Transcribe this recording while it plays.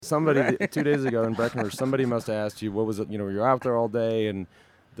somebody 2 days ago in Breckenridge, somebody must have asked you, what was it, you're out there all day and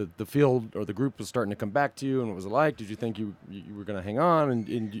the field or the group was starting to come back to you, and what was it like? Did you think you were going to hang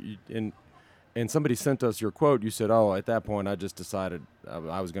on? And somebody sent us your quote. You said, "Oh, at that point, I just decided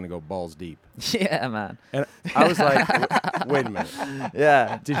I was going to go balls deep." Yeah, man. And I was like, "Wait a minute."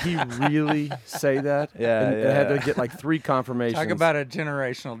 Yeah. Did he really say that? Yeah, and yeah. I had to get like 3 confirmations. Talk about a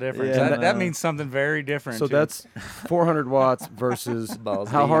generational difference. Yeah, That means something very different. So that's 400 watts versus Balls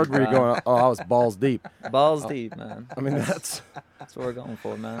how deep, hard were you bro. going? Oh, I was balls deep. Balls deep, man. I mean, that's That's what we're going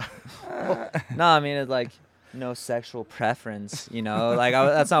for, man. No, I mean, it's like no sexual preference, Like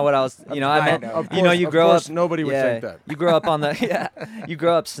that's not what I was, I meant, know. of course, you of grow course up. nobody would yeah, think that. You grow up on the, you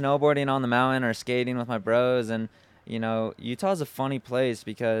grow up snowboarding on the mountain or skating with my bros, and Utah's a funny place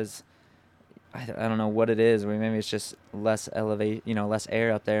because I don't know what it is. Maybe it's just less less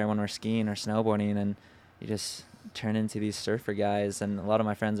air up there when we're skiing or snowboarding, and you just turn into these surfer guys. And a lot of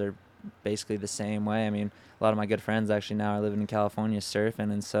my friends are basically the same way. I mean, a lot of my good friends actually now are living in California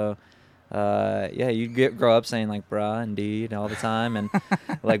surfing, and so you grow up saying like "bruh" and "dude" all the time, and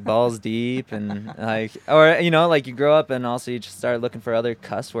like balls deep, and like, or like you grow up and also you just start looking for other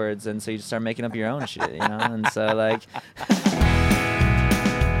cuss words, and so you just start making up your own shit, and so like.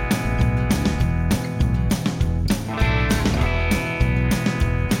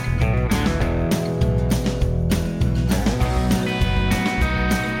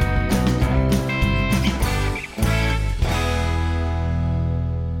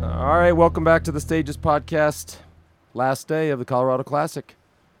 All right, welcome back to the Stages Podcast. Last day of the Colorado Classic.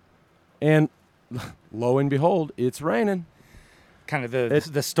 And lo and behold, it's raining. kind of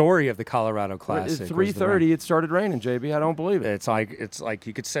the story of the Colorado Classic. At 3:30, it started raining, JB. I don't believe it. It's like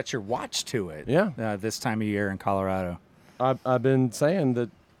you could set your watch to it. Yeah. This time of year in Colorado. I've been saying that,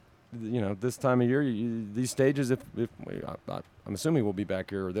 this time of year, these stages, I'm assuming we'll be back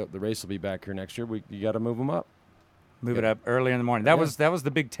here, or the race will be back here next year. You got to move them up. Move it up early in the morning. That was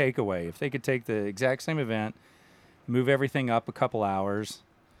the big takeaway. If they could take the exact same event, move everything up a couple hours,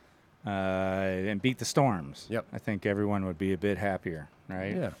 and beat the storms. Yep. I think everyone would be a bit happier,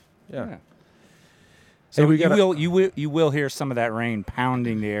 right? Yeah. So Hey, you will hear some of that rain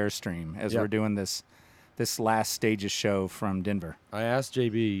pounding the airstream as we're doing this last stages show from Denver. I asked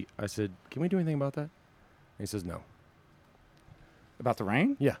JB, I said, can we do anything about that? And he says no. About the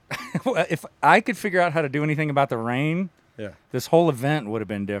rain? Yeah. Well, if I could figure out how to do anything about the rain, this whole event would have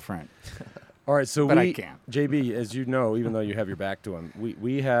been different. All right, so but I can't. JB, as you know, even though you have your back to him,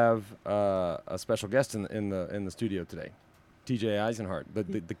 we have a special guest in the studio today, TJ Eisenhart,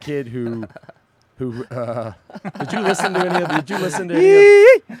 the kid who did you listen to any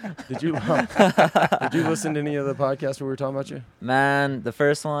of the podcasts where we were talking about you? Man, the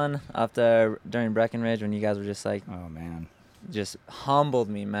first one during Breckenridge when you guys were just like, oh man, just humbled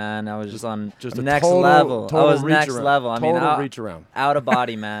me, man. I was just on just next total, level. Total I was reach next around. level. I mean, reach around. Out of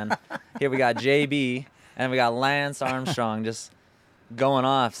body, man. Here we got JB and we got Lance Armstrong just going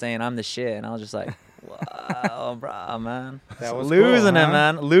off saying I'm the shit, and I was just like, wow, bro, man. That was losing cool, it, huh?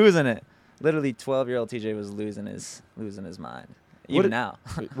 man, losing it. Literally, 12-year-old TJ was losing his mind. Even now.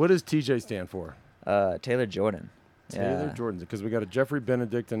 What does TJ stand for? Taylor Jordan. Taylor Jordan, because we got a Jeffrey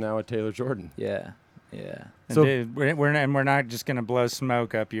Benedict and now a Taylor Jordan. Yeah. So we're not just gonna blow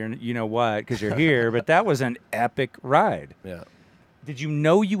smoke up your because you're here, but that was an epic ride. Yeah. Did you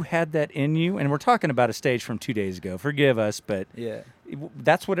know you had that in you? And we're talking about a stage from 2 days ago. Forgive us, but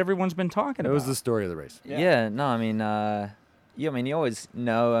that's what everyone's been talking about. It was the story of the race. Yeah. No, I mean, you always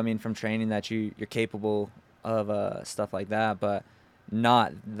know, I mean, from training that you're capable of stuff like that, but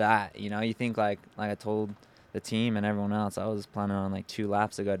not that, you think like I told the team and everyone else, I was planning on like 2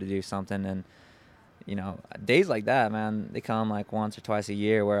 laps ago to do something, and days like that, man, they come like once or twice a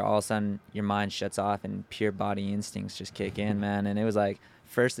year where all of a sudden your mind shuts off and pure body instincts just kick in, man. And it was like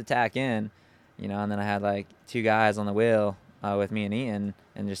first attack in, and then I had like 2 guys on the wheel with me and Ian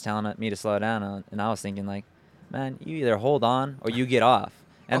and just telling me to slow down. And I was thinking like, man, you either hold on or you get off.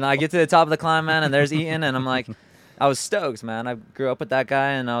 And I get to the top of the climb, man, and there's Ian, and I'm like, I was stoked, man. I grew up with that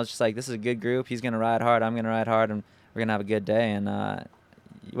guy, and I was just like, this is a good group. He's going to ride hard. I'm going to ride hard, and we're going to have a good day. And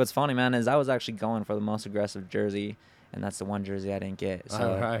what's funny, man, is I was actually going for the most aggressive jersey, and that's the one jersey I didn't get.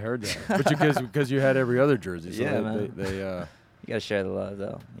 So I heard that. But because you had every other jersey. So man. They you got to share the love,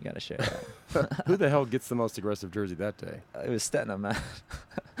 though. You got to share that. Who the hell gets the most aggressive jersey that day? It was Stetna, man.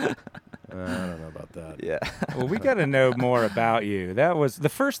 I don't know about that. Yeah. Well, we got to know more about you. That was the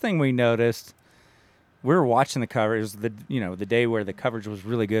first thing we noticed. We were watching the coverage. It was the day where the coverage was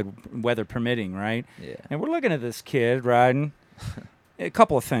really good, weather permitting, right? Yeah. And we're looking at this kid riding. A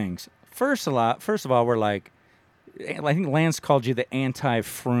couple of things. First of all, we're like, I think Lance called you the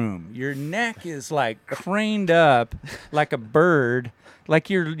anti-Froome. Your neck is like craned up like a bird, like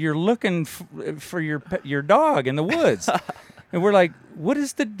you're looking for your dog in the woods. And we're like, what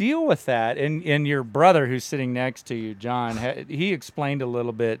is the deal with that? And your brother who's sitting next to you, John, he explained a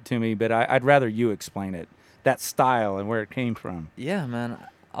little bit to me, but I'd rather you explain it, that style and where it came from. Yeah, man.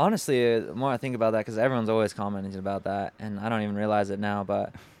 Honestly, the more I think about that, because everyone's always commenting about that, and I don't even realize it now,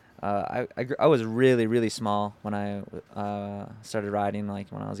 but I was really, really small when I started riding, like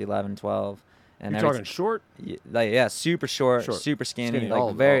when I was 11, 12. And You're talking short? Yeah, super short, super skinny, like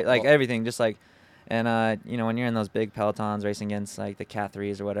all, everything, just like, and you know, when you're in those big pelotons racing against like the Cat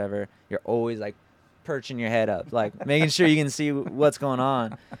 3s or whatever, you're always like perching your head up, like making sure you can see what's going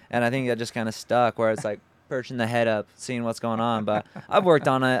on. And I think that just kind of stuck, where it's like perching the head up, seeing what's going on. But I've worked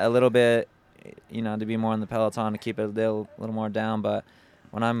on it a little bit, you know, to be more in the peloton, to keep it a little more down. But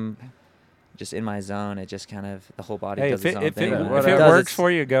when I'm just in my zone, it just kind of, the whole body does its own thing. If it works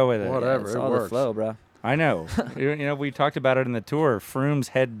for you, go with it. Whatever, it's it all works. the flow, bro. I know. You know, we talked about it in the tour. Froome's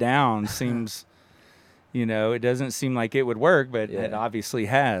head down seems, you know, it doesn't seem like it would work, but it obviously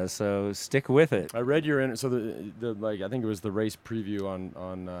has. So stick with it. I read so the like, I think it was the race preview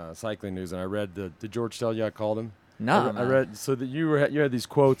on Cycling News, and I read did George tell you I called him? No, I read so that you had these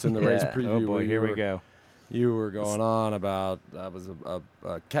quotes in the race preview. Oh boy, here we go. You were going on about I was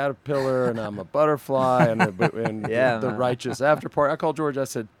a caterpillar and I'm a butterfly and the righteous after part. I called George. I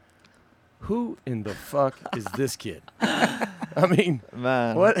said, "Who in the fuck is this kid?" I mean,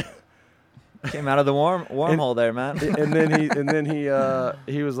 man, what? Came out of the wormhole there, man. And then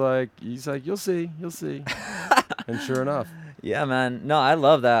he was like, "You'll see," and sure enough. Yeah, man. No, I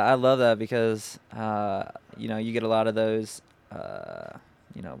love that. I love that because you know, you get a lot of those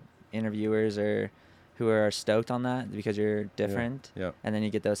you know, interviewers or who are stoked on that because you're different. Yeah. And then you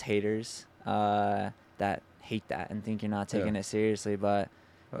get those haters that hate that and think you're not taking it seriously. But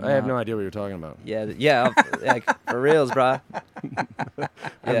I have no idea what you're talking about. Yeah, like for reals, bro.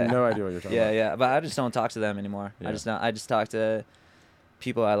 I have no idea what you're talking about. Yeah. But I just don't talk to them anymore. Yeah. I just talk to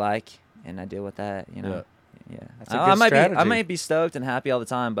people I like, and I deal with that. You know. Yeah. That's a good strategy. I might be stoked and happy all the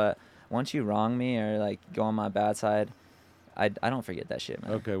time, but once you wrong me or like go on my bad side, I don't forget that shit,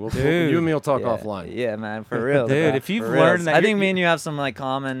 man. Okay, well, you and me will talk offline. Yeah, man, for real, dude. bro, If you've for learned real. that, I think me and you have some like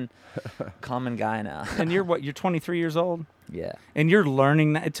common guy now. And you're 23 years old. Yeah. And you're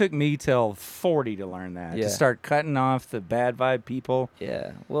learning that. It took me till 40 to learn that. Yeah. To start cutting off the bad vibe people.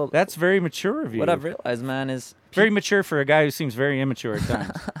 Yeah. Well, That's very mature of you. what I've realized, man, is very mature for a guy who seems very immature at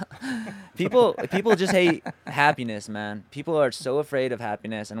times. people just hate happiness, man. People are so afraid of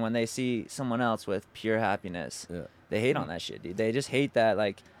happiness, and when they see someone else with pure happiness, they hate on that shit, dude. They just hate that,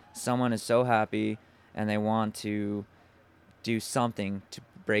 like, someone is so happy and they want to do something to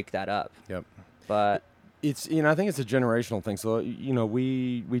break that up. Yep. But it's, you know, I think it's a generational thing. So, you know,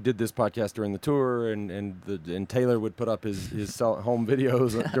 we did this podcast during the tour, and Taylor would put up his home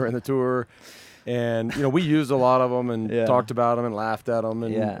videos during the tour. And, you know, we used a lot of them and talked about them and laughed at them.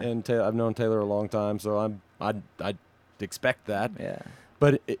 And I've known Taylor a long time, so I'd expect that. Yeah.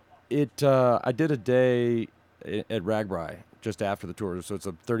 But I did a day at Ragbri just after the tour. So it's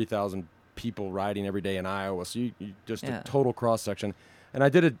a 30,000 people riding every day in Iowa. So you just a total cross section. And I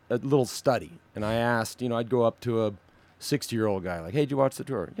did a little study, and I asked, you know, I'd go up to a 60-year-old guy, like, "Hey, did you watch the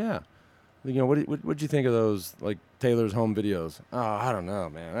tour?" "Yeah." "You know, what'd you think of those, like, Taylor's home videos?" "Oh, I don't know,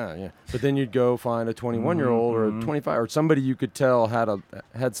 man." Yeah. But then you'd go find a 21-year-old or a 25, or somebody you could tell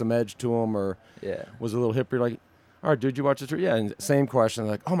had some edge to him, or was a little hipper. Like, "All right, did you watch the tour?" "Yeah." And same question,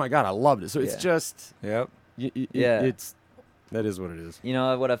 like, "Oh my God, I loved it." So it's just, it's that is what it is. You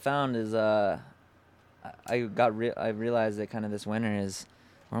know, what I found is I realized that kind of this winter is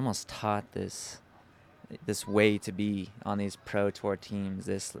we're almost taught this way to be on these pro tour teams,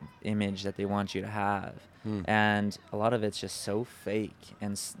 this image that they want you to have. And a lot of it's just so fake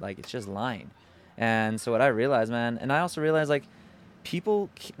and like it's just lying. And so what I realized, man, and I also realized like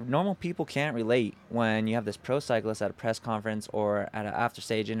normal people can't relate when you have this pro cyclist at a press conference or at an after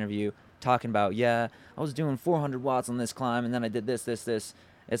stage interview talking about, I was doing 400 watts on this climb and then I did this.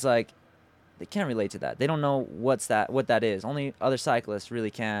 It's like they can't relate to that. They don't know what that is. Only other cyclists really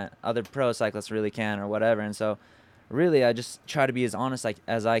can, other pro cyclists really can, or whatever. And so really I just try to be as honest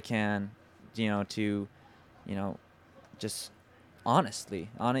as I can, you know, to, you know, just honestly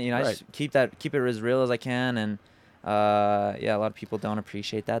on it, you know, I just keep it as real as I can. And a lot of people don't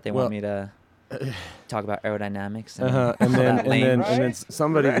appreciate that. They want me to talk about aerodynamics and then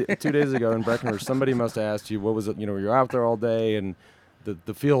somebody 2 days ago in Breckenridge, somebody must have asked you, what was it, you know, you're out there all day and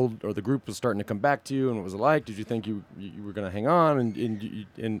the field or the group was starting to come back to you, and what was it like? Did you think you were going to hang on?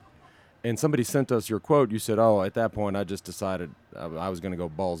 and somebody sent us your quote, you said, "Oh, at that point, I just decided I was going to go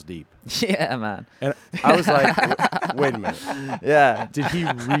balls deep." Yeah, man. And I was like, "Wait a minute, Yeah. did he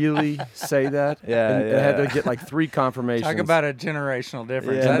really say that?" Yeah, and I had to get like 3 confirmations. Talk about a generational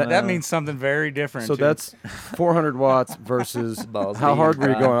difference. Yeah, that man. means something very different. So too. that's 400 watts versus Balls how deep, hard were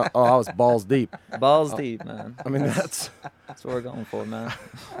you bro. going? Oh, I was balls deep. Balls deep, man. I mean, that's That's what we're going for, man.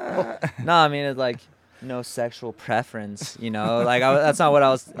 No, I mean, it's like no sexual preference, like that's not what I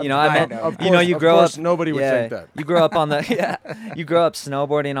was, I meant, of you course, grow of course up, nobody would yeah, think that. you grow up on the, you grow up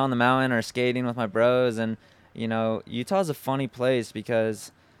snowboarding on the mountain or skating with my bros, and, Utah's a funny place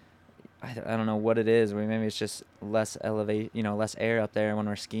because I don't know what it is, or maybe it's just less less air up there when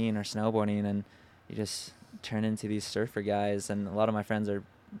we're skiing or snowboarding, and you just turn into these surfer guys, and a lot of my friends are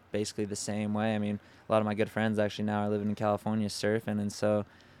basically the same way. I mean, a lot of my good friends actually now are living in California surfing, and so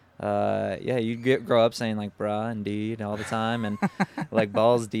you grow up saying like bruh and dude all the time, and like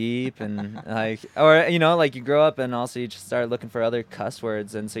balls deep, and like, or like you grow up and also you just start looking for other cuss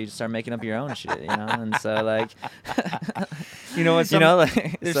words, and so you just start making up your own shit, and so like there's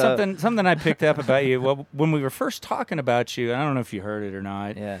something I picked up about you. Well, when we were first talking about you, I don't know if you heard it or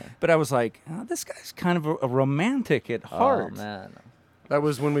not, but I was like, oh, this guy's kind of a romantic at heart. Oh man. That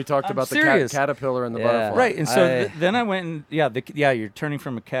was when we talked I'm about serious. the caterpillar and the Yeah. butterfly. Right, and so then I went and you're turning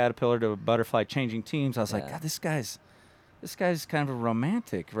from a caterpillar to a butterfly, changing teams. I was like, Yeah. God, this guy's kind of a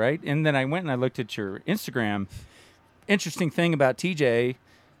romantic, right? And then I went and I looked at your Instagram. Interesting thing about TJ,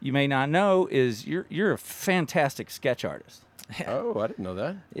 you may not know, is you're a fantastic sketch artist. Oh, I didn't know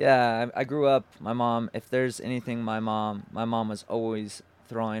that. Yeah, I grew up. My mom, if there's anything, my mom was always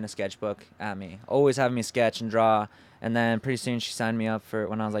throwing a sketchbook at me, always having me sketch and draw. And then pretty soon she signed me up for,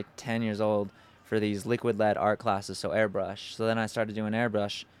 when I was like 10 years old, for these liquid lead art classes, so airbrush. So then I started doing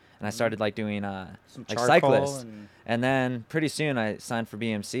airbrush, and I started like doing Some like charcoal cyclist. and- And then pretty soon I signed for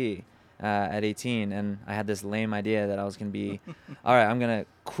BMC at 18, and I had this lame idea that I was gonna be, all right, I'm gonna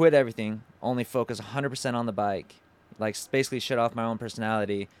quit everything, only focus 100% on the bike, like basically shut off my own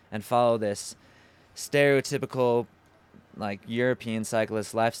personality and follow this stereotypical like European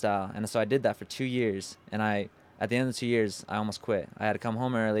cyclist lifestyle. And so I did that for 2 years, and at the end of the 2 years, I almost quit. I had to come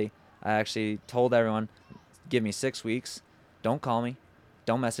home early. I actually told everyone, give me 6 weeks. Don't call me.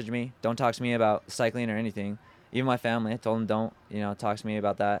 Don't message me. Don't talk to me about cycling or anything. Even my family, I told them don't, talk to me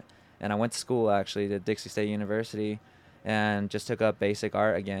about that. And I went to school, actually, to Dixie State University, and just took up basic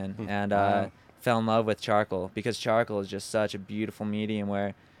art again, and fell in love with charcoal, because charcoal is just such a beautiful medium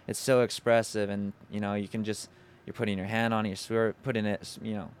where it's so expressive, and, you can just, you're putting your hand on it, you're putting it,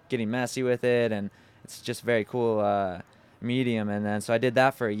 getting messy with it, and it's just very cool medium. And then so I did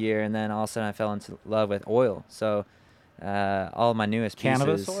that for a year, and then all of a sudden I fell into love with oil. So all of my newest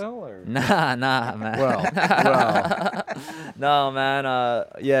Cannabis pieces. oil? Or? Nah, man. Well. No, man.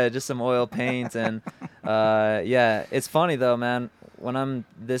 Just some oil paint, and it's funny though, man. When I'm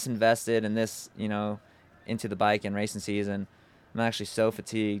this invested in this, into the bike and racing season, I'm actually so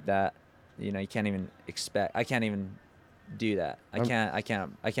fatigued that you can't even expect. I can't even do that. I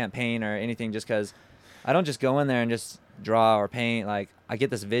can't paint or anything, just because I don't just go in there and just draw or paint. Like, I get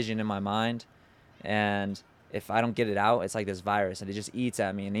this vision in my mind, and if I don't get it out, it's like this virus, and it just eats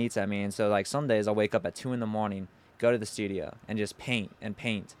at me. And so like some days I'll wake up at 2 a.m, go to the studio and just paint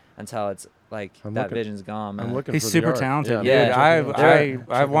until it's like vision's gone, man. I'm looking He's for the super art. talented. Yeah. Dude,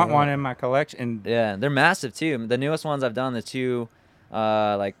 I want one in my collection. And Yeah, they're massive too. The newest ones I've done, the 2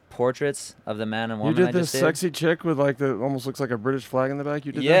 like portraits of the man and You woman. did I this just sexy chick with like the almost looks like a British flag in the back.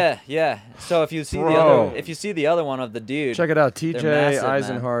 You did that? Yeah. So if you see Bro. the other one of the dude, Check it out, they're TJ massive,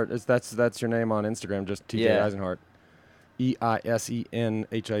 Eisenhart. That's your name on Instagram, just TJ Yeah. Eisenhart,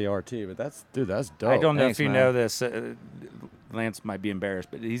 EISENHART. But that's dope. I don't know Thanks, if you man. know this. Lance might be embarrassed,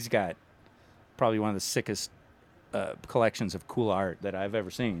 but he's got probably one of the sickest collections of cool art that I've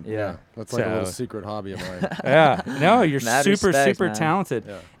ever seen. Yeah. That's like a little So- secret hobby of mine. Yeah. No, you're Mad super respect, man. talented.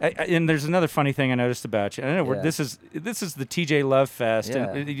 Yeah. And there's another funny thing I noticed about you. I know Yeah. this is the TJ Love Fest,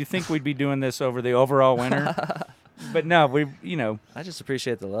 and Yeah. you think we'd be doing this over the overall winter, but no, I just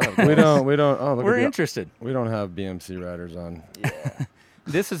appreciate the love. we don't. Oh, look we're at the- interested. We don't have BMC riders on.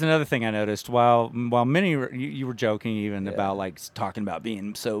 This is another thing I noticed. While many you were joking even Yeah. about like talking about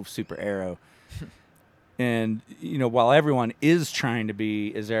being so super aero, and while everyone is trying to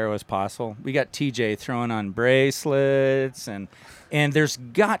be as aero as possible, we got TJ throwing on bracelets, and there's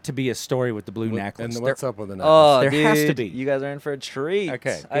got to be a story with the blue necklace. And what's up with the necklace? Oh, There dude, has to be. You guys are in for a treat.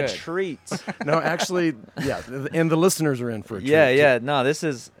 Okay, a good. treat. No, actually, yeah. And the listeners are in for a treat. Yeah. No, this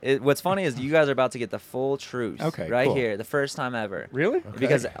is it. What's funny is you guys are about to get the full truth. Okay, right cool. here, the first time ever. Really? Okay.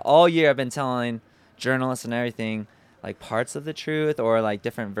 Because all year I've been telling journalists and everything, like parts of the truth or like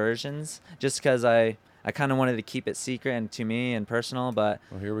different versions, just because I kind of wanted to keep it secret and to me and personal. But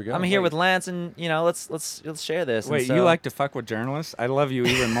Well, here we go. I'm here with Lance, and let's share this. Wait, and you like to fuck with journalists? I love you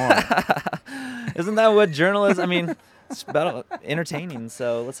even more. Isn't that what journalism? I mean, it's about entertaining.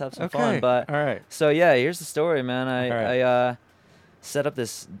 So let's have some fun. But all right. So yeah, here's the story, man. All I set up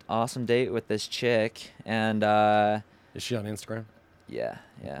this awesome date with this chick, and Is she on Instagram?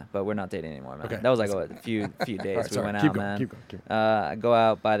 yeah, but we're not dating anymore, man. Okay. That was like a few days Right, we sorry. went Keep out, going, man. keep going. I go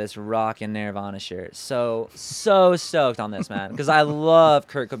out, buy this rockin' Nirvana shirt. So stoked on this, man, because I love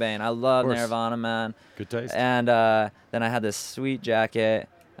Kurt Cobain. I love course. Nirvana, man. Good taste. And then I had this sweet jacket.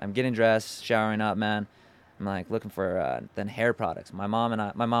 I'm getting dressed, showering up, man. I'm like looking for then hair products. My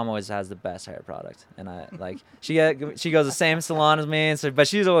mom always has the best hair product, and I like she goes the same salon as me, and so but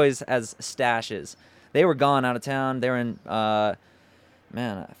she's always has stashes. They were gone out of town. They were in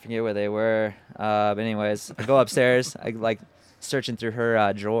man, I forget where they were. But anyways, I go upstairs. I like searching through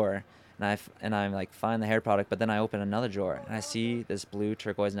her drawer, and I like find the hair product. But then I open another drawer and I see this blue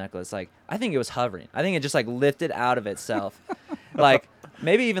turquoise necklace. Like I think it was hovering. I think it just like lifted out of itself, like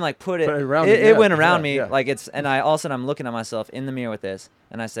maybe even like put it. It went around me. Like it's. And I all of a sudden I'm looking at myself in the mirror with this,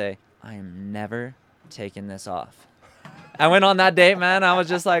 and I say, I am never taking this off. I went on that date, man. I was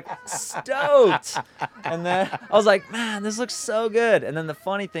just like stoked. And then I was like, man, this looks so good. And then the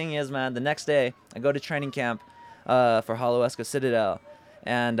funny thing is, man, the next day I go to training camp for Hollow Esco Citadel.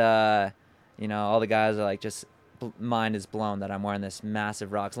 And, all the guys are like just mind is blown that I'm wearing this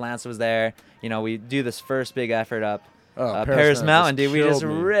massive rocks. Lance was there. We do this first big effort up Paris Mountain, dude. We just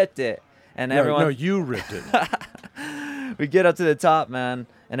ripped it. And everyone. No, you ripped it. We get up to the top, man,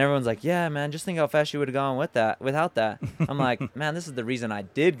 and everyone's like, yeah, man, just think how fast you would have gone without that. I'm like, man, this is the reason I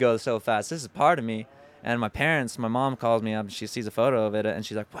did go so fast. This is part of me. And my mom calls me up, and she sees a photo of it, and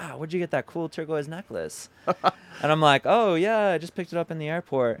she's like, wow, where'd you get that cool turquoise necklace? And I'm like, oh, yeah, I just picked it up in the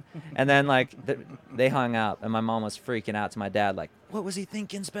airport. And then, like, they hung out, and my mom was freaking out to my dad, like, what was he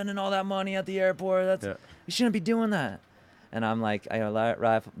thinking, spending all that money at the airport? You shouldn't be doing that. And I'm like, I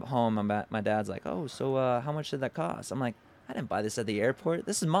arrive home, my dad's like, oh, so how much did that cost? I'm like, I didn't buy this at the airport.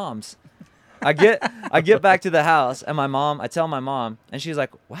 This is mom's. I get back to the house, and I tell my mom, and she's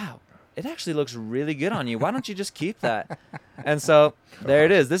like, wow, it actually looks really good on you. Why don't you just keep that? And so there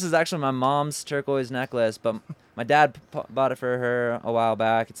it is. This is actually my mom's turquoise necklace, but my dad bought it for her a while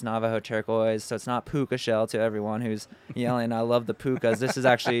back. It's Navajo turquoise, so it's not puka shell to everyone who's yelling, I love the pukas. This is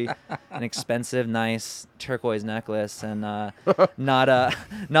actually an expensive, nice turquoise necklace, and not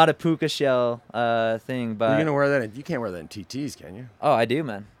a puka shell thing. But you're gonna wear that. You can't wear that in TTs, can you? Oh, I do,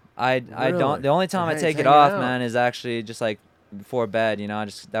 man. I don't. The only time I take it hanging off, out. man, is actually just like before bed.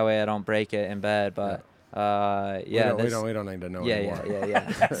 Just that way I don't break it in bed. But yeah, we don't need to know anymore.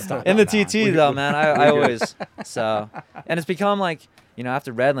 Yeah. In the TT though, man, I always and it's become like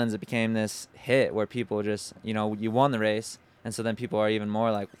after Redlands, it became this hit where people just you won the race, and so then people are even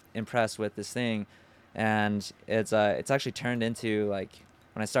more like impressed with this thing, and it's actually turned into like.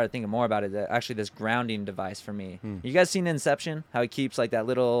 When I started thinking more about it, actually this grounding device for me. You guys seen Inception? How he keeps like that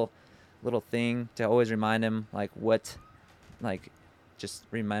little thing to always remind him just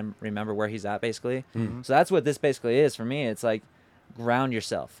remember where he's at basically. Mm-hmm. So that's what this basically is for me. It's like ground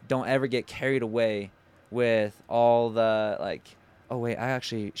yourself. Don't ever get carried away with all the like, oh wait, I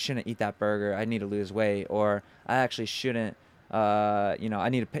actually shouldn't eat that burger. I need to lose weight, or I actually shouldn't. I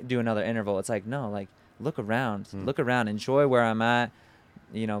need to do another interval. It's like no, like look around, enjoy where I'm at.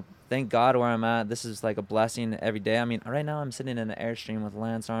 Thank God where I'm at. This is like a blessing every day. I mean, right now I'm sitting in an Airstream with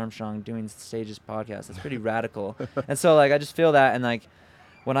Lance Armstrong doing Stages podcast. That's pretty radical. And so like I just feel that. And like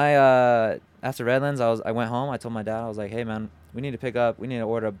when I after Redlands, I went home. I told my dad, I was like, hey man, we need to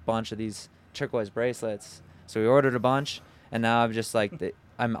order a bunch of these turquoise bracelets. So we ordered a bunch, and now I'm just like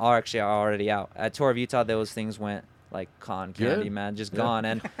I'm actually already out at Tour of Utah. Those things went like con candy, man, just gone.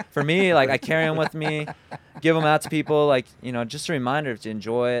 And for me, like I carry them with me, give them out to people, like just a reminder to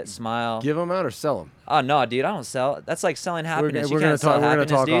enjoy it, smile. Give them out or sell them? Oh no, dude, I don't sell. That's like selling happiness. We're gonna talk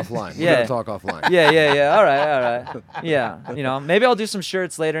dude. offline. Yeah. We're gonna talk offline. Yeah. All right. Yeah, maybe I'll do some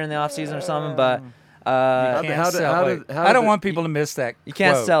shirts later in the off season or something, but I don't want people to miss that. You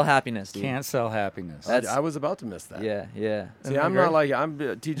can't quote. sell happiness, dude. Can't sell happiness. I was about to miss that. Yeah. See, I'm not like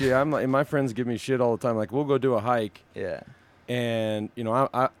TJ. I'm like, and my friends give me shit all the time. Like, we'll go do a hike. Yeah. And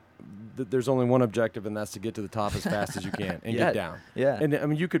there's only one objective, and that's to get to the top as fast as you can and get down. Yeah. And I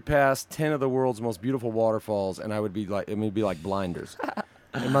mean, you could pass 10 of the world's most beautiful waterfalls, and it'd be like blinders.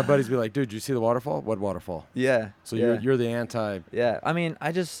 And my buddies be like, "Dude, you see the waterfall? What waterfall?" Yeah. So you're the anti. Yeah. I mean,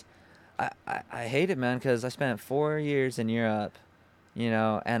 I hate it, man, because I spent 4 years in Europe,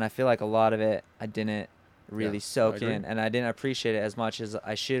 and I feel like a lot of it I didn't really Yeah, soak I agree. in, and I didn't appreciate it as much as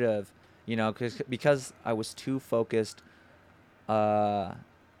I should have, because I was too focused, at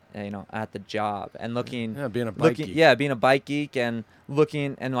the job and looking, Yeah, being a bike looking, geek. yeah, being a bike geek and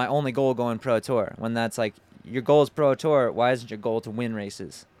looking, and my only goal going pro tour. When that's like your goal is pro tour, why isn't your goal to win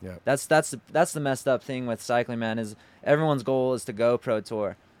races? Yeah. That's the messed up thing with cycling, man. Is everyone's goal is to go pro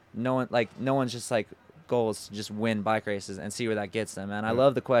tour. No one's just like goal is to just win bike races and see where that gets them. And I Yeah.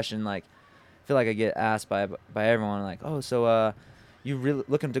 love the question. Like, I feel like I get asked by everyone like, oh, so you really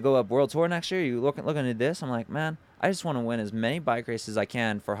looking to go up world tour next year? You looking at this? I'm like, man, I just want to win as many bike races as I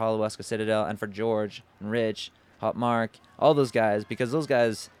can for Hollywood Citadel and for George and Rich, Hot Mark, all those guys, because those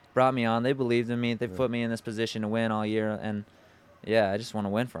guys brought me on. They believed in me. They put me in this position to win all year, and yeah, I just want to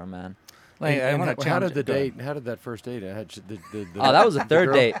win for them, man. How did the date? How did that first date? Oh, that was a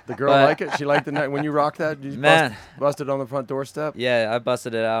third date. The girl but- like it? She liked the night when you rocked that? You Man. busted on the front doorstep? Yeah, I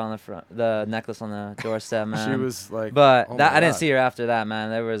busted it out on the necklace on the doorstep, man. She was like, But oh that my I didn't God. see her after that, man.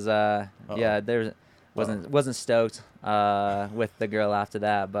 There was wasn't stoked with the girl after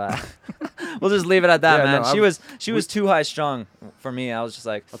that, but we'll just leave it at that, Yeah, man. no, She was too high strung for me. I was just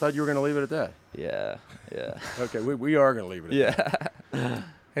like, I thought you were going to leave it at that. yeah. Okay, we are going to leave it at that.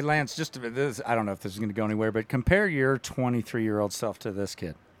 Hey, Lance, I don't know if this is going to go anywhere, but compare your 23-year-old self to this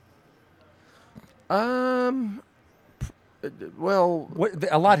kid. Well,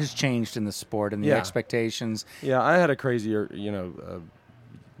 A lot has changed in the sport and the Yeah. expectations. yeah, I had a crazier,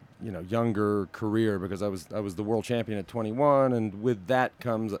 younger career because I was the world champion at 21, and with that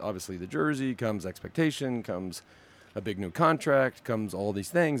comes obviously the jersey, comes expectation, comes a big new contract, comes all these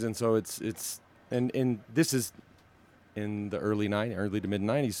things, and so it's and this is in the early to mid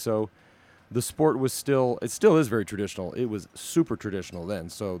 90s, so the sport was still is very traditional. It was super traditional then.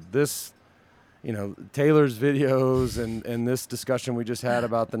 So this, Taylor's videos and this discussion we just had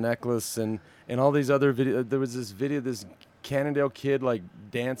about the necklace and all these other videos. There was this video, this Cannondale kid like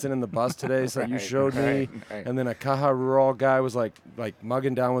dancing in the bus today. So you showed me, right. and then a Caja Rural guy was like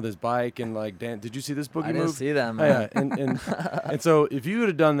mugging down with his bike and like did you see this boogie I move? didn't see that, Oh, man. yeah, and so if you would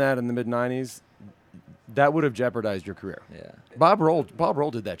have done that in the mid 90s, that would have jeopardized your career. Yeah. Bob Roll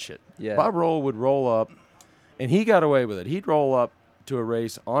did that shit. Yeah. Bob Roll would roll up, and he got away with it. He'd roll up to a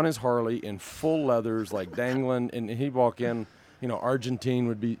race on his Harley in full leathers, like dangling, and he'd walk in. Argentine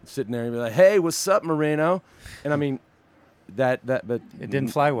would be sitting there and be like, "Hey, what's up, Moreno?" And I mean, but It didn't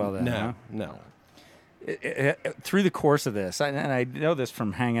fly well then. huh? No. Through the course of this, and I know this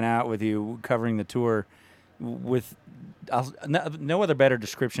from hanging out with you, covering the tour, with no other better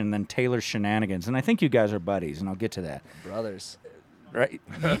description than Taylor's shenanigans. And I think you guys are buddies, and I'll get to that. Brothers. Right?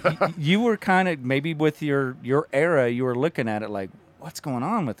 You were kind of, maybe with your era, you were looking at it like, what's going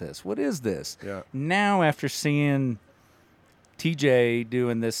on with this? What is this? Yeah. Now, after seeing TJ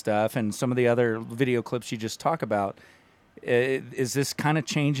doing this stuff and some of the other video clips you just talk about, is this kind of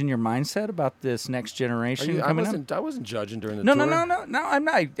changing your mindset about this next generation coming up? I wasn't judging during the No, tour. no. I'm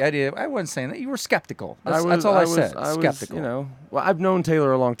not. I wasn't saying that. You were skeptical. That's all I said. Skeptical. Well, I've known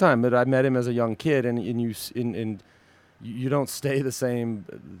Taylor a long time, but I met him as a young kid, and you don't stay the same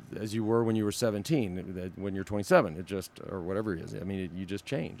as you were when you were 17, when you're 27, or whatever it is. I mean, you just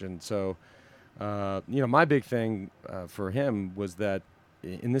change. And so, my big thing for him was that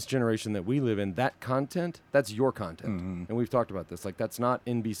in this generation that we live in, that content, that's your content. Mm-hmm. And we've talked about this. Like, that's not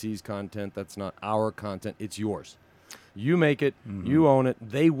NBC's content. That's not our content. It's yours. You make it. Mm-hmm. You own it.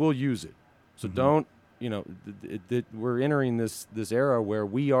 They will use it. So don't, we're entering this era where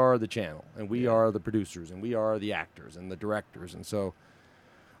we are the channel, and we are the producers, and we are the actors and the directors. And so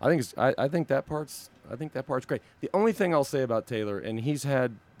I think that part's great. The only thing I'll say about Taylor, and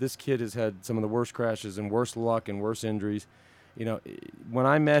this kid has had some of the worst crashes and worse luck and worse injuries. When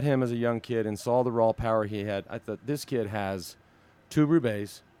I met him as a young kid and saw the raw power he had, I thought this kid has 2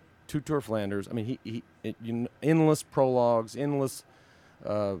 Roubaix, 2 Tour Flanders. I mean, he endless prologues, endless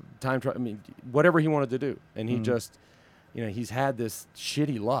time trial. I mean, whatever he wanted to do, and he just, he's had this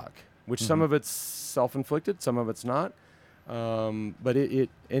shitty luck, which some of it's self-inflicted, some of it's not. But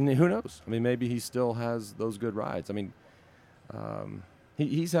and who knows? I mean, maybe he still has those good rides. I mean,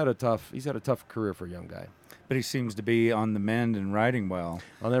 he's had a tough career for a young guy. But he seems to be on the mend and riding well.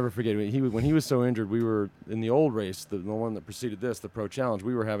 I'll never forget when he was so injured. We were in the old race, the one that preceded this, the Pro Challenge.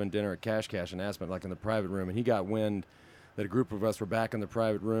 We were having dinner at Cash in Aspen, like in the private room, and he got wind that a group of us were back in the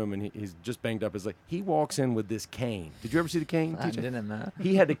private room, and he's just banged up his leg. He walks in with this cane. Did you ever see the cane? I TJ? didn't, man.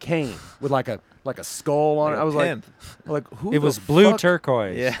 He had a cane with like a skull on it. I was pimp. like, who? It was blue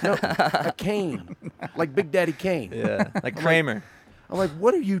turquoise. Yeah. No, a cane, like Big Daddy Kane. Yeah. Like Kramer. I'm like,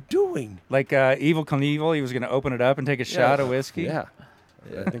 what are you doing? Like Evil Knievel, he was going to open it up and take a shot of whiskey. Yeah.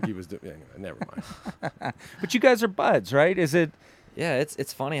 I think he was doing. Anyway, never mind. But you guys are buds, right? Is it? Yeah,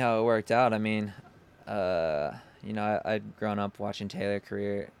 it's funny how it worked out. I mean, I'd grown up watching Taylor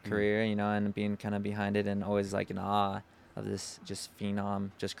career, and being kind of behind it, and always like in awe of this just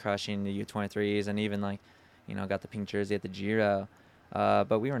phenom, just crushing the U23s, and even like, got the pink jersey at the Giro.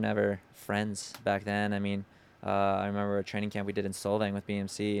 But we were never friends back then. I mean, I remember a training camp we did in Solvang with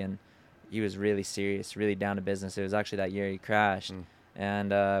BMC, and he was really serious, really down to business. It was actually that year he crashed, and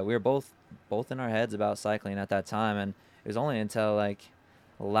we were both in our heads about cycling at that time, and it was only until like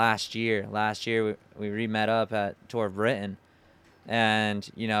last year we re-met up at Tour of Britain,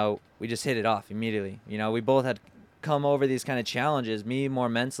 and we just hit it off immediately. We both had come over these kind of challenges, me more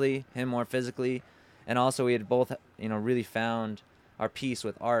mentally, him more physically, and also we had both really found our peace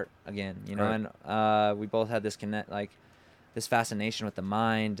with art again, Right. and we both had this this fascination with the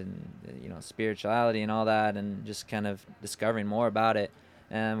mind and spirituality and all that, and just kind of discovering more about it.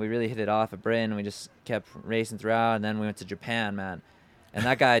 And we really hit it off at Britain. We just kept racing throughout, and then we went to Japan, man. And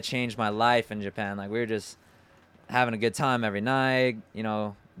that guy changed my life in Japan. Like, we were just having a good time every night,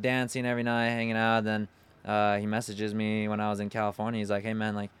 dancing every night, hanging out. Then he messages me when I was in California. He's like, "Hey,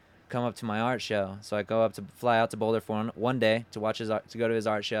 man, like, come up to my art show." So I fly out to Boulder for one day to watch to go to his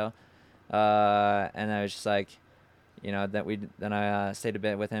art show. And I was just like, then I stayed a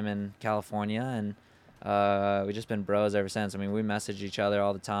bit with him in California, and we've just been bros ever since. I mean, we message each other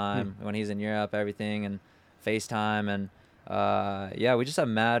all the time when he's in Europe, everything, and FaceTime, and we just have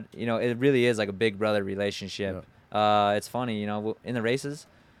mad. It really is like a big brother relationship. Yeah. It's funny, in the races,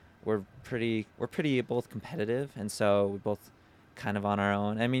 we're pretty both competitive, and so we both kind of on our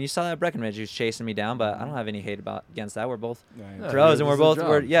own. I mean, you saw that Breckenridge, he was chasing me down, but I don't have any hate against that. We're both pros,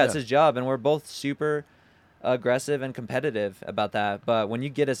 and it's his job, and we're both super aggressive and competitive about that. But when you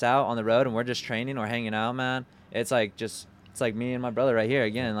get us out on the road and we're just training or hanging out, man, it's like me and my brother right here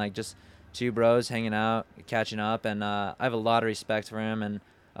again, like just two bros hanging out, catching up. And I have a lot of respect for him, and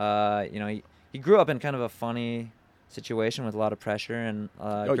he grew up in kind of a funny situation with a lot of pressure, and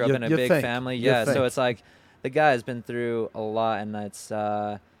grew up in a big family. So it's like the guy has been through a lot, and it's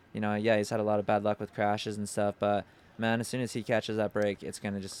he's had a lot of bad luck with crashes and stuff, but man, as soon as he catches that break, it's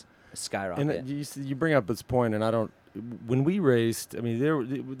gonna just skyrocket. And you bring up this point, and when we raced, I mean,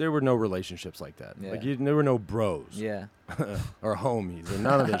 there were no relationships like that. Yeah. Like there were no bros. Yeah. or homies or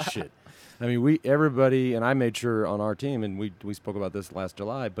none of this shit. I mean, everybody, and I made sure on our team, and we spoke about this last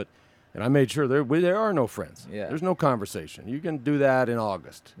July, and I made sure there are no friends. Yeah. There's no conversation. You can do that in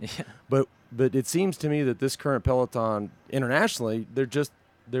August. Yeah. But it seems to me that this current peloton internationally, there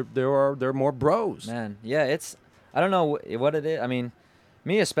are more bros. Man, yeah, I don't know what it is. I mean,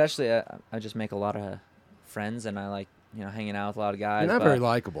 me especially, I just make a lot of friends, and I like hanging out with a lot of guys. You're not very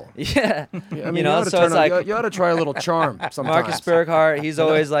likable. Yeah. I mean, you ought to try a little charm sometimes. Marcus Burkhardt, he's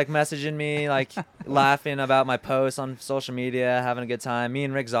always like messaging me, like laughing about my posts on social media, having a good time. Me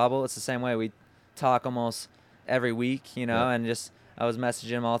and Rick Zabel, it's the same way. We talk almost every week, and just I was messaging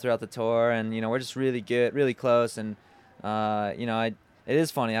him all throughout the tour, and we're just really good, really close. And it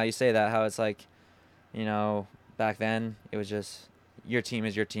is funny how you say that, how it's like, back then it was just your team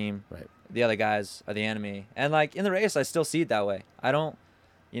is your team. Right. The other guys are the enemy. And like in the race, I still see it that way. I don't,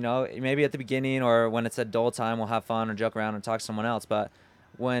 maybe at the beginning or when it's a dull time, we'll have fun or joke around and talk to someone else. But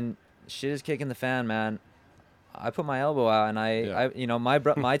when shit is kicking the fan, man, I put my elbow out, and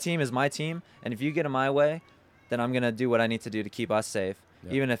my team is my team. And if you get in my way, then I'm going to do what I need to do to keep us safe.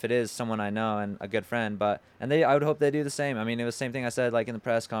 Yeah. Even if it is someone I know and a good friend. I would hope they do the same. I mean, it was the same thing I said, like in the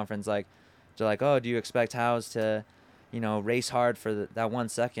press conference, like, they're like, "Oh, do you expect Howes to, race hard for that 1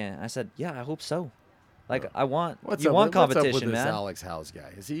 second?" I said, "Yeah, I hope so. Like, I want competition, what's up with man." This Alex Howes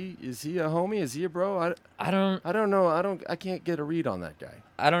guy? Is he a homie? Is he a bro? I don't know. I can't get a read on that guy.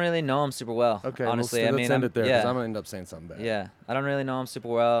 I don't really know him super well. Okay, honestly, let's end it there because yeah. I'm gonna end up saying something bad. Yeah, I don't really know him super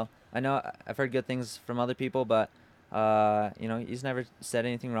well. I know I've heard good things from other people, but he's never said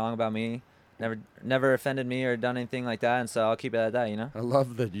anything wrong about me. Never offended me or done anything like that, and so I'll keep it at that, I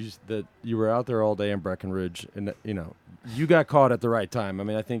love that you were out there all day in Breckenridge, and you got caught at the right time. I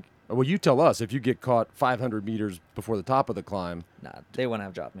mean, I think. Well, you tell us if you get caught 500 meters before the top of the climb. Nah, they wouldn't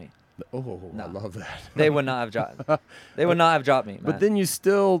have dropped me. Oh, no. I love that. They would not have dropped. They would not have dropped me, man. But then you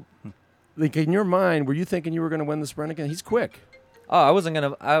still, like in your mind, were you thinking you were going to win the sprint again? He's quick. Oh, I wasn't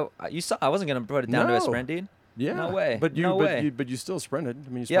gonna. I wasn't gonna put it down to a sprint, dude. Yeah. No way. But you still sprinted. I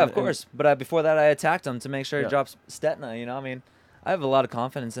mean, yeah, of course. But before that, I attacked him to make sure he drops Stetna. I mean, I have a lot of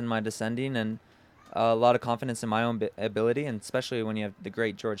confidence in my descending and a lot of confidence in my own ability, and especially when you have the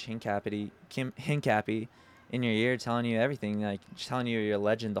great George Hincapie in your ear telling you everything, like telling you you're a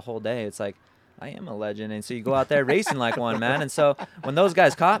legend the whole day. It's like I am a legend. And so you go out there racing like one, man. And so when those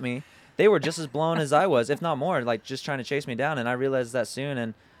guys caught me, they were just as blown as I was, if not more, like just trying to chase me down. And I realized that soon.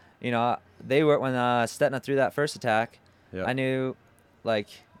 And, you know, they were, when Stetna threw that first attack, I knew, like,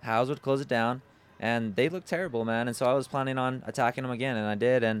 Howes would close it down. And they looked terrible, man. And so I was planning on attacking them again, and I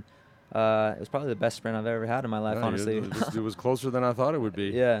did. And it was probably the best sprint I've ever had in my life, honestly. It was closer than I thought it would be.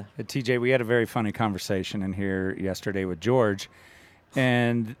 Yeah. TJ, we had a very funny conversation in here yesterday with George,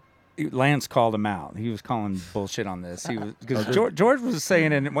 and Lance called him out. He was calling bullshit on this. He was because George was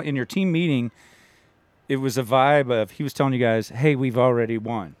saying in your team meeting, it was a vibe of he was telling you guys, "Hey, we've already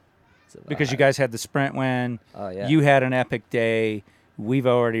won," because you guys had the sprint win. Oh yeah. You had an epic day. We've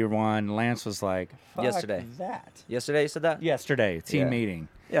already won. Lance was like, fuck yesterday. That. Yesterday you said that? Yesterday, team meeting.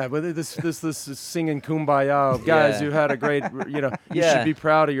 Yeah, but this is singing kumbaya. Guys, you had a great, you should be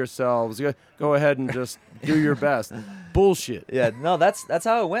proud of yourselves. Go ahead and just do your best. Bullshit. Yeah, no, that's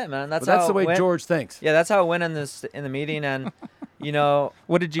how it went, man. That's the way George thinks. Yeah, that's how it went in the meeting. And,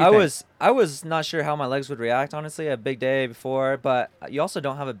 what did you think? I was not sure how my legs would react, honestly, a big day before. But you also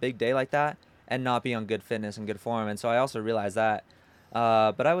don't have a big day like that and not be on good fitness and good form. And so I also realized that.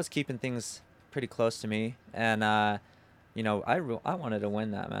 But I was keeping things pretty close to me, and I wanted to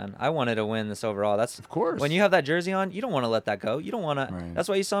win that, man. I wanted to win this overall. That's of course. When you have that jersey on, you don't want to let that go. You don't want to. Right. That's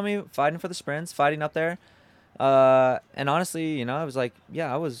why you saw me fighting for the sprints, fighting up there. And honestly, I was like,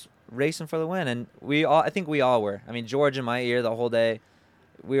 I was racing for the win, and I think we all were. I mean, George in my ear the whole day,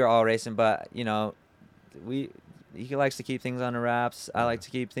 we were all racing, but he likes to keep things under wraps. I like to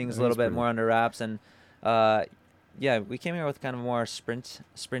keep things a little bit more under wraps, and we came here with kind of a more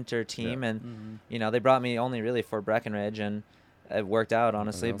sprinter team, and they brought me only really for Breckenridge, and it worked out,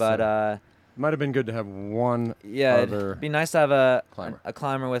 honestly. But it might have been good to have one. Yeah, other it'd be nice to have a climber.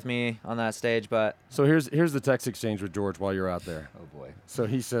 climber with me on that stage. But so here's the text exchange with George while you're out there. Oh boy. So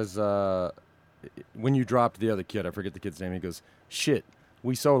he says, when you dropped the other kid, I forget the kid's name. He goes, "Shit,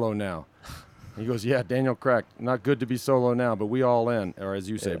 we solo now." He goes, "Yeah, Daniel Crack, not good to be solo now, but we all in," or as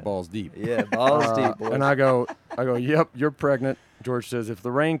you say, balls deep. Yeah, balls deep, boys. And I go, "Yep, you're pregnant." George says, "If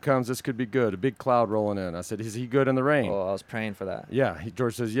the rain comes, this could be good. A big cloud rolling in." I said, "Is he good in the rain?" Oh, I was praying for that. Yeah,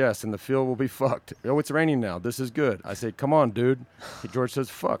 George says, "Yes, and the field will be fucked." "Oh, it's raining now. This is good." I say, "Come on, dude." George says,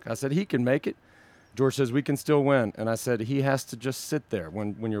 "Fuck." I said, "He can make it." George says, "We can still win." And I said, "He has to just sit there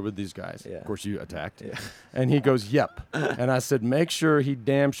when you're with these guys." Yeah. Of course, you attacked. Yeah. And he goes, "Yep." And I said, "Make sure he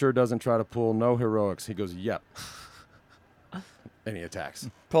damn sure doesn't try to pull no heroics." He goes, "Yep." And he attacks.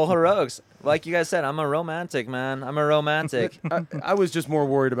 Pull heroics. Like you guys said, I'm a romantic, man. I'm a romantic. I was just more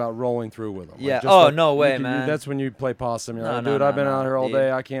worried about rolling through with him. Yeah. Like, Oh, no way, you man. That's when you play possum. You're like, No, "Dude, no, I've been no, out here all dude.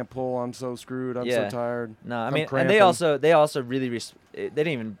 day. I can't pull. I'm so screwed. I'm so tired." No, I I'm mean, and cramping. they also really they didn't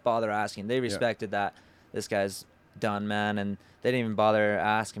even bother asking. They respected that this guy's done, man, and they didn't even bother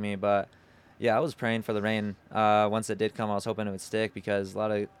asking me. But yeah, I was praying for the rain. Once it did come, I was hoping it would stick because a lot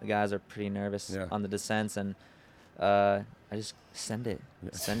of the guys are pretty nervous on the descents, and I just send it.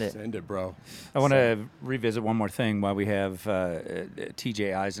 Send it, bro. I want to revisit one more thing while we have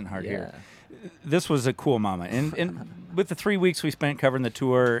TJ Eisenhart here. This was a cool moment, and with the 3 weeks we spent covering the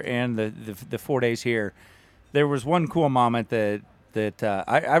tour and the 4 days here, there was one cool moment that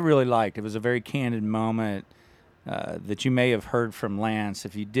I really liked. It was a very candid moment that you may have heard from Lance.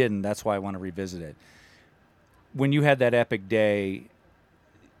 If you didn't, that's why I want to revisit it. When you had that epic day,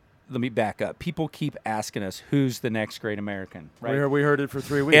 let me back up. People keep asking us, who's the next great American? Right? We heard it for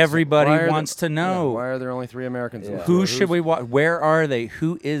 3 weeks. Everybody wants to know. Why are there only 3 Americans? Yeah. Who should we watch? Where are they?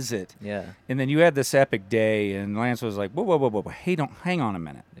 Who is it? Yeah. And then you had this epic day, and Lance was like, whoa. Hey, hang on a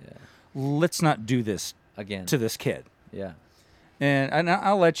minute. Yeah. Let's not do this Again. to this kid. Yeah. And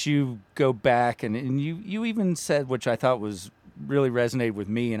I'll let you go back, and you even said, which I thought was really resonated with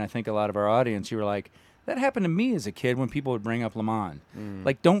me, and I think a lot of our audience, you were like, that happened to me as a kid when people would bring up Le Mans.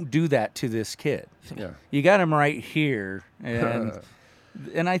 Like, don't do that to this kid. Yeah. You got him right here, and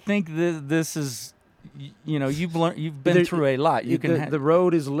I think this is, you've been through a lot. The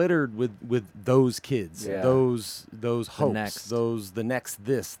road is littered with those kids, those hopes, the next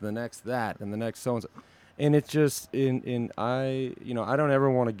this, the next that, and the next so and so. And it's just I don't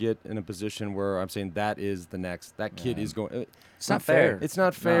ever want to get in a position where I'm saying that is the next, that kid is going. It's not fair. It's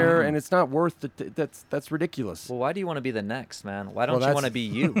not fair, and it's not worth it. That's ridiculous. Well, why do you want to be the next, man? Why don't you want to be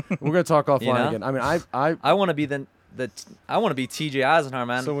you? We're gonna talk offline again. I mean, I want to be I want to be TJ Eisenhart,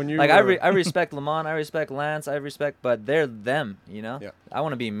 man. So when you like were- I respect Lamont, I respect Lance, but they're them, you know. Yeah. I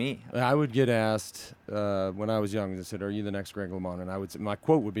want to be me. I would get asked when I was young. They said, "Are you the next Greg LeMond?" And I would say, my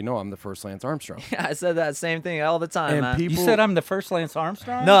quote would be, "No, I'm the first Lance Armstrong." Yeah, I said that same thing all the time, And man. You people, said I'm the first Lance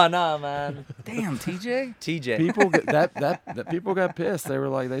Armstrong? No, man. Damn, TJ. TJ. people that people got pissed. They were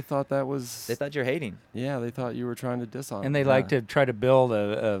like, they thought that was, They thought you're hating. yeah, they thought you were trying to diss on And them. they like to try to build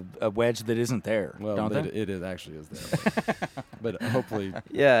a wedge that isn't there, Well, don't they? it actually is there, but hopefully,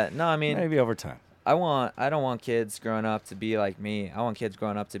 Yeah. No, I mean, Maybe over time. I don't want kids growing up to be like me. I want kids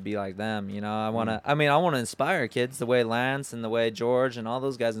growing up to be like them. You know, I want to inspire kids the way Lance and the way George and all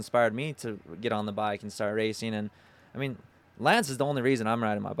those guys inspired me to get on the bike and start racing. And I mean, Lance is the only reason I'm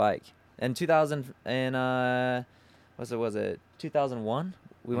riding my bike. In 2000 and was it 2001?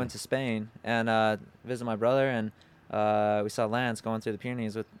 We went to Spain and visited my brother, and we saw Lance going through the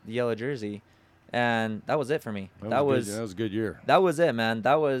Pyrenees with the yellow jersey, and that was it for me. that was a good year. That was it, man.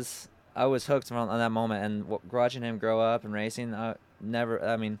 I was hooked on that moment, and watching him grow up and racing. He's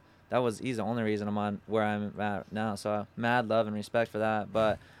the only reason I'm on where I'm at now. So mad love and respect for that.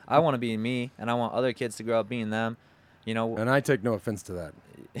 But I want to be me, and I want other kids to grow up being them. You know. And I take no offense to that.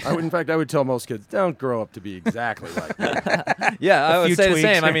 In fact, I would tell most kids, don't grow up to be exactly like that. Yeah, I would few say the tweaks.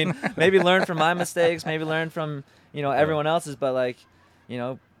 same. I mean, maybe learn from my mistakes, maybe learn from, everyone else's, but like,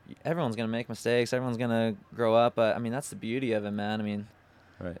 everyone's going to make mistakes. Everyone's going to grow up. But I mean, that's the beauty of it, man. I mean,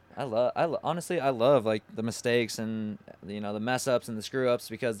 Right. honestly, I love like the mistakes and, the mess ups and the screw ups,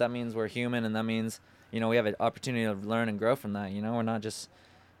 because that means we're human, and that means, we have an opportunity to learn and grow from that. We're not just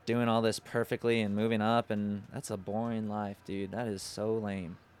doing all this perfectly and moving up, and that's a boring life, dude. That is so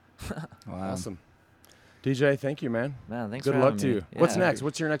lame. Wow. Awesome. DJ, thank you, man. Man, thanks Good for luck having to me. you. What's Yeah. next?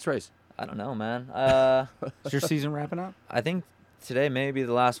 What's your next race? I don't know, man. Is your season wrapping up? I think today may be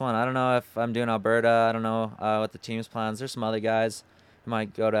the last one. I don't know if I'm doing Alberta. I don't know what the team's plans. There's some other guys who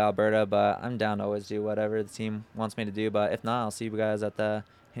might go to Alberta, but I'm down to always do whatever the team wants me to do. But if not, I'll see you guys at the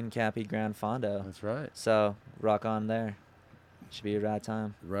Hincapie Grand Fondo. That's right. So rock on there. Should be a rad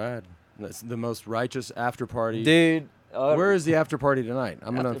time. Rad. That's the most righteous after party. Dude. Where is the after party tonight?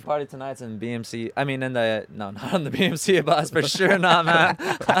 After party tonight's in BMC. I mean, not on the BMC bus for sure, not man.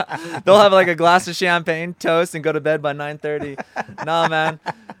 They'll have like a glass of champagne, toast, and go to bed by 9:30. Nah, man.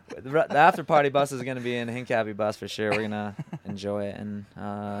 The after party bus is gonna be in Hincapie bus for sure. We're gonna enjoy it, and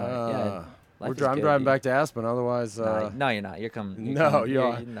yeah. I'm driving back to Aspen. Otherwise, no, you're not. You're coming. no, you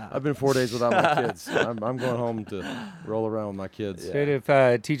are. You're not. I've been 4 days without my kids. I'm going home to roll around with my kids. Yeah. Dude, if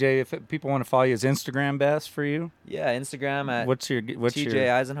TJ, if people want to follow you, is Instagram best for you? Yeah, Instagram at What's TJ your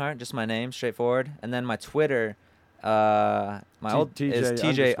Eisenhart, just my name, straightforward, and then my Twitter, my old is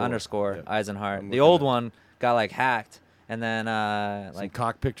TJ underscore Yeah. Eisenhart. I'm The looking old at it. one got like hacked, and then Like like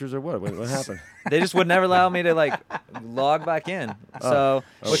cock pictures or what? What happened? they just would never allow me to like log back in. So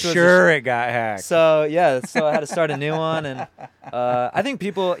which was sure it got hacked. so yeah, so I had to start a new one, and I think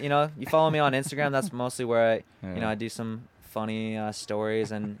people, you follow me on Instagram. That's mostly where I do some funny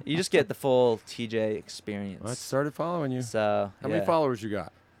stories, and you just get the full TJ experience. I started following you. So How many followers you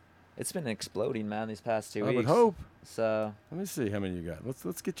got? It's been exploding, man, these past 2 I weeks. would hope. So Let me see how many you got.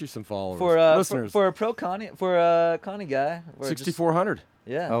 Let's get you some followers. for listeners, for a pro Connie for a Connie guy, we're just- 6,400.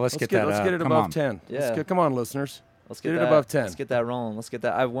 yeah. Oh, let's get that Let's up. get it Come above on. 10. Yeah. Come on, listeners. Let's get it that, above 10. Let's get that rolling. Let's get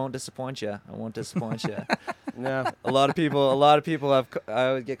that. I won't disappoint you. I won't disappoint you. Yeah. A lot of people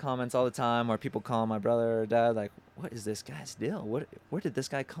I would get comments all the time where people call my brother or dad like, "What is this guy's deal? Where did this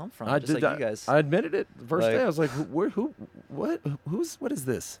guy come from?" Just like you guys I admitted it the first Like- day. I was like, what is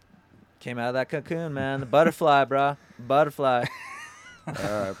this? came out of that cocoon, man. The butterfly, bro. Butterfly. All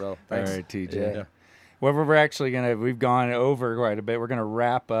right, bro. All Thanks. right, TJ. Yeah. Well, we're actually we've gone over quite a bit. We're gonna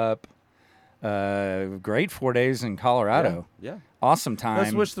wrap up. Great 4 days in Colorado. Yeah. Awesome time. I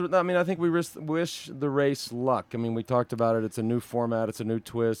think we wish the race luck. I mean, we talked about it. It's a new format. It's a new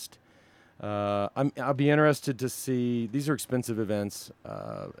twist. I'll be interested to see. These are expensive events.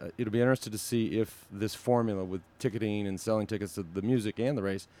 It'll be interested to see if this formula with ticketing and selling tickets to the music and the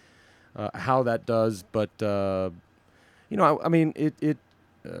race, how that does. But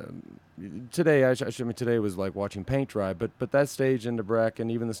today, today was like watching paint dry. But that stage in Nebraska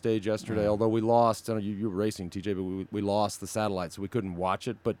and even the stage yesterday, although we lost, you were racing, TJ, but we lost the satellite, so we couldn't watch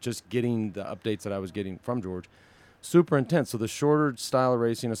it. But just getting the updates that I was getting from George, super intense. So the shorter style of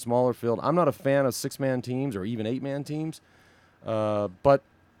racing, a smaller field. I'm not a fan of 6-man teams or even 8-man teams, but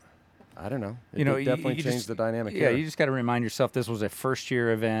I don't know. It definitely you changed just- the dynamic. Yeah, here. you just got to remind yourself this was a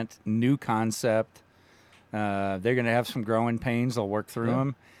first-year event, new concept. They're going to have some growing pains. They'll work through Yeah.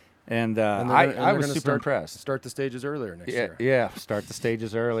 them. And And I they're was gonna super impressed. Start the stages earlier next year. Yeah, start the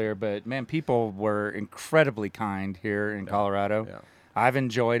stages earlier. But, man, people were incredibly kind here in Colorado. Yeah. I've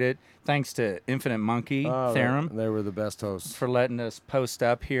enjoyed it. Thanks to Infinite Monkey, Theorem, They were the best hosts. for letting us post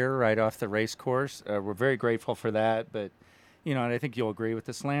up here right off the race course. We're very grateful for that. But, and I think you'll agree with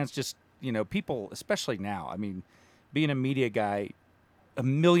this, Lance, just, people, especially now, I mean, being a media guy, a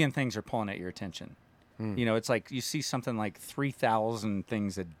million things are pulling at your attention. It's like you see something like 3,000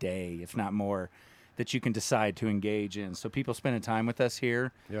 things a day, if not more, that you can decide to engage in. So people spending time with us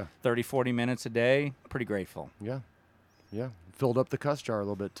here, 30, 40 minutes a day, pretty grateful. Yeah. Yeah. Filled up the cuss jar a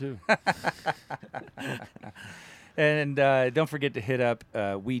little bit, too. And don't forget to hit up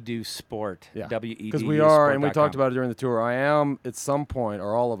We Do Sport, Yeah. W-E-D-U Because we are, and we sport.com. talked about it during the tour, I am, at some point,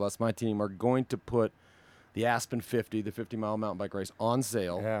 or all of us, my team, are going to put the Aspen 50, the 50-mile mountain bike race, on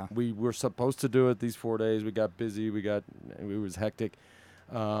sale. Yeah. We were supposed to do it these 4 days. We got busy. It was hectic.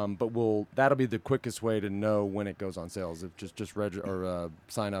 But that'll be the quickest way to know when it goes on sale. Is if just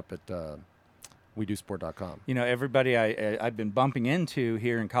sign up at WeDoSport.com. Everybody I've been bumping into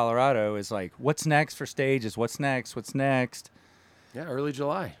here in Colorado is like, what's next for stages? What's next? What's next? Yeah, early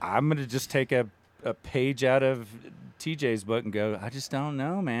July. I'm going to just take a page out of TJ's book and go, I just don't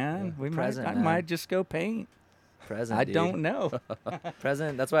know, man. Present, I man. might just go paint. Present, I dude. don't know.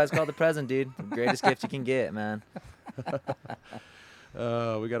 Present. That's why it's called the present, dude. The greatest gift you can get, man.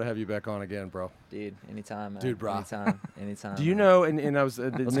 We got to have you back on again, bro. Dude, anytime, man. Dude, bro. Anytime. Do you man. know, and I was...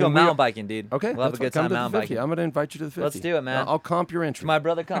 Let's go mountain biking, dude. Okay. We'll have a good come time to the mountain 50. biking. I'm going to invite you to the 50. Let's do it, man. I'll comp your entry. My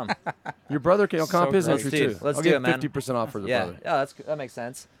brother, come. Your brother can comp So his great. entry, Dude, too. let's I'll do get it, man. 50% off for the Yeah, brother. yeah, that makes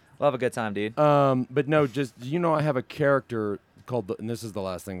sense. We'll have a good time, dude. But no, just, I have a character called, and this is the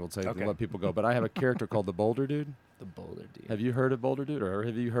last thing we'll say Okay. to let people go, but I have a character called the Boulder Dude. The Boulder Dude. Have you heard of Boulder Dude, or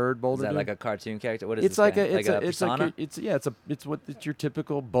have you heard Boulder Is that Dude? like a cartoon character? What is It's this like guy? a persona? it's your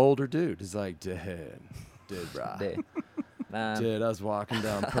typical Boulder Dude. It's like, dude, bro. Dude. Man, Dude, I was walking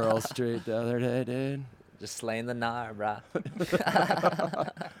down Pearl Street the other day, dude. just slaying the gnar, brah.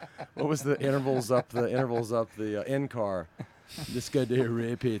 What was the intervals up the in car? Just go do your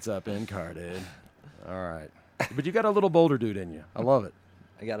repeats up in car, dude. All right, but you got a little Boulder Dude in you. I love it.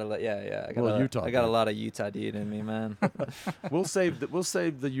 I got Well, Utah, I got a dude. lot of Utah dude in me, man. We'll save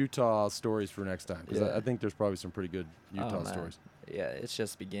the Utah stories for next time, because Yeah. I think there's probably some pretty good Utah Oh, man. stories. Yeah, it's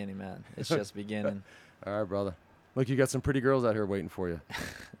just beginning, man. It's just beginning. All right, brother. Look, you got some pretty girls out here waiting for you.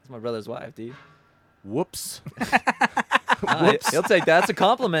 It's my brother's wife, dude. Whoops. He'll take that. That's a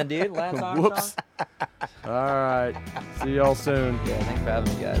compliment, dude. Lance Armstrong. Whoops. All right. See y'all soon. Yeah, thanks for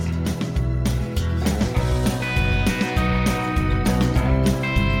having me, guys.